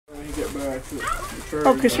get back to the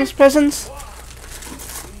Oh, Christmas presents?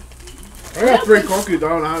 I got 3 cookies. I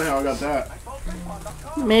don't know how the hell I got that.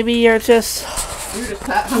 Maybe you're just You're just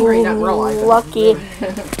that hungry and not realizing. lucky.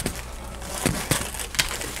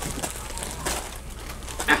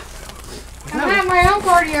 I have my own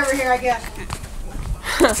party over here, I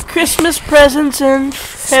guess. Christmas presents in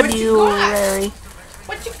February.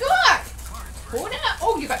 What you got? Pull it out.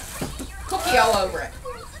 Oh, you got cookie all over it.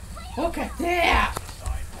 Look at that.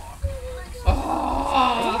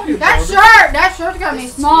 Oh. That shirt's gonna be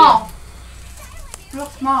small. Real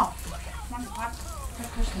small.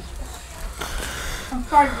 I'm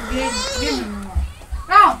sorry for giving me more.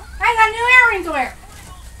 Oh, I got new earrings to wear.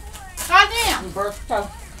 Goddamn. Birthday.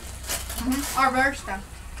 Our birthday.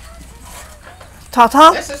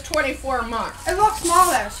 Tata? This is 24 months. It looks small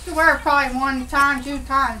though. She could wear it probably 1 time, 2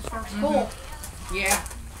 times for school. Yeah.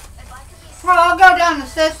 Well, I'll go down to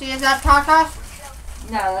Sissy. Is that Tata's?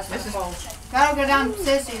 No, that's This is old. That'll go down to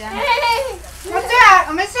Sissy then. What's that?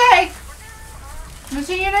 Let me see. Let me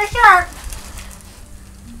see your new shirt.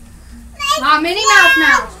 Minnie Mouse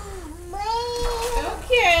Mouse.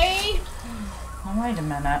 Okay. Oh, wait a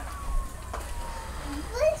minute.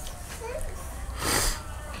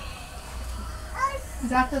 Is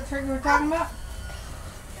that the trick we were talking about?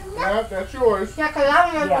 Yeah, that's yours. Yeah, because that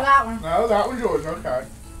one goes with that one. No, that one's yours. Okay.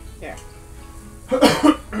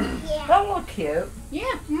 That look cute.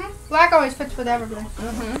 Yeah. Black always fits with everything.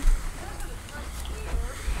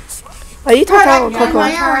 Are you talking about Yeah, Coco?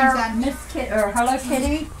 my earrings then. Miss Kitty or Hello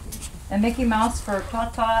Kitty and Mickey Mouse for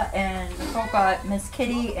Tata, and Nicole got Miss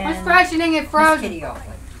Kitty I'm and surprised you didn't get Miss frozen. Kitty also.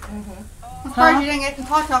 I'm surprised you didn't get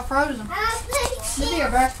Tata frozen. You'd be your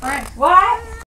best friend. What?